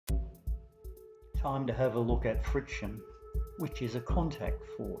Time to have a look at friction, which is a contact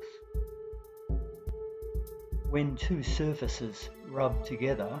force. When two surfaces rub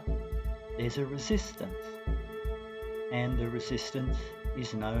together, there's a resistance, and the resistance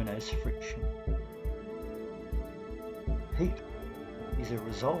is known as friction. Heat is a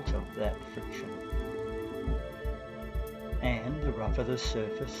result of that friction, and the rougher the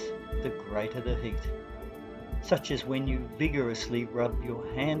surface, the greater the heat, such as when you vigorously rub your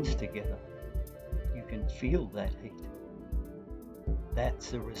hands together. You can feel that heat.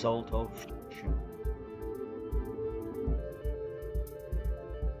 That's a result of friction.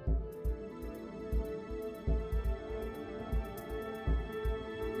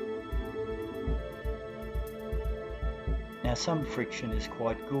 Now, some friction is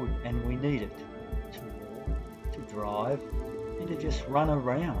quite good and we need it to walk, to drive, and to just run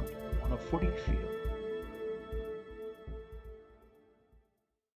around on a footy field.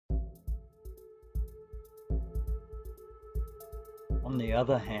 On the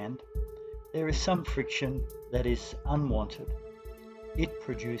other hand, there is some friction that is unwanted. It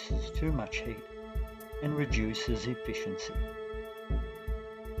produces too much heat and reduces efficiency.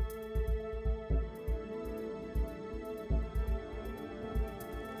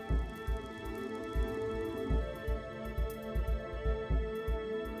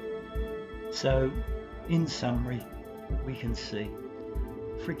 So, in summary, we can see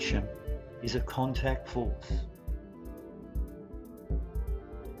friction is a contact force.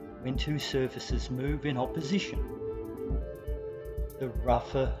 When two surfaces move in opposition, the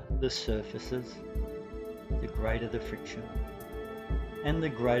rougher the surfaces, the greater the friction, and the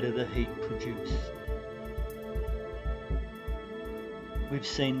greater the heat produced. We've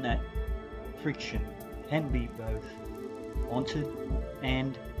seen that friction can be both wanted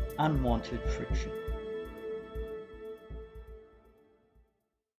and unwanted friction.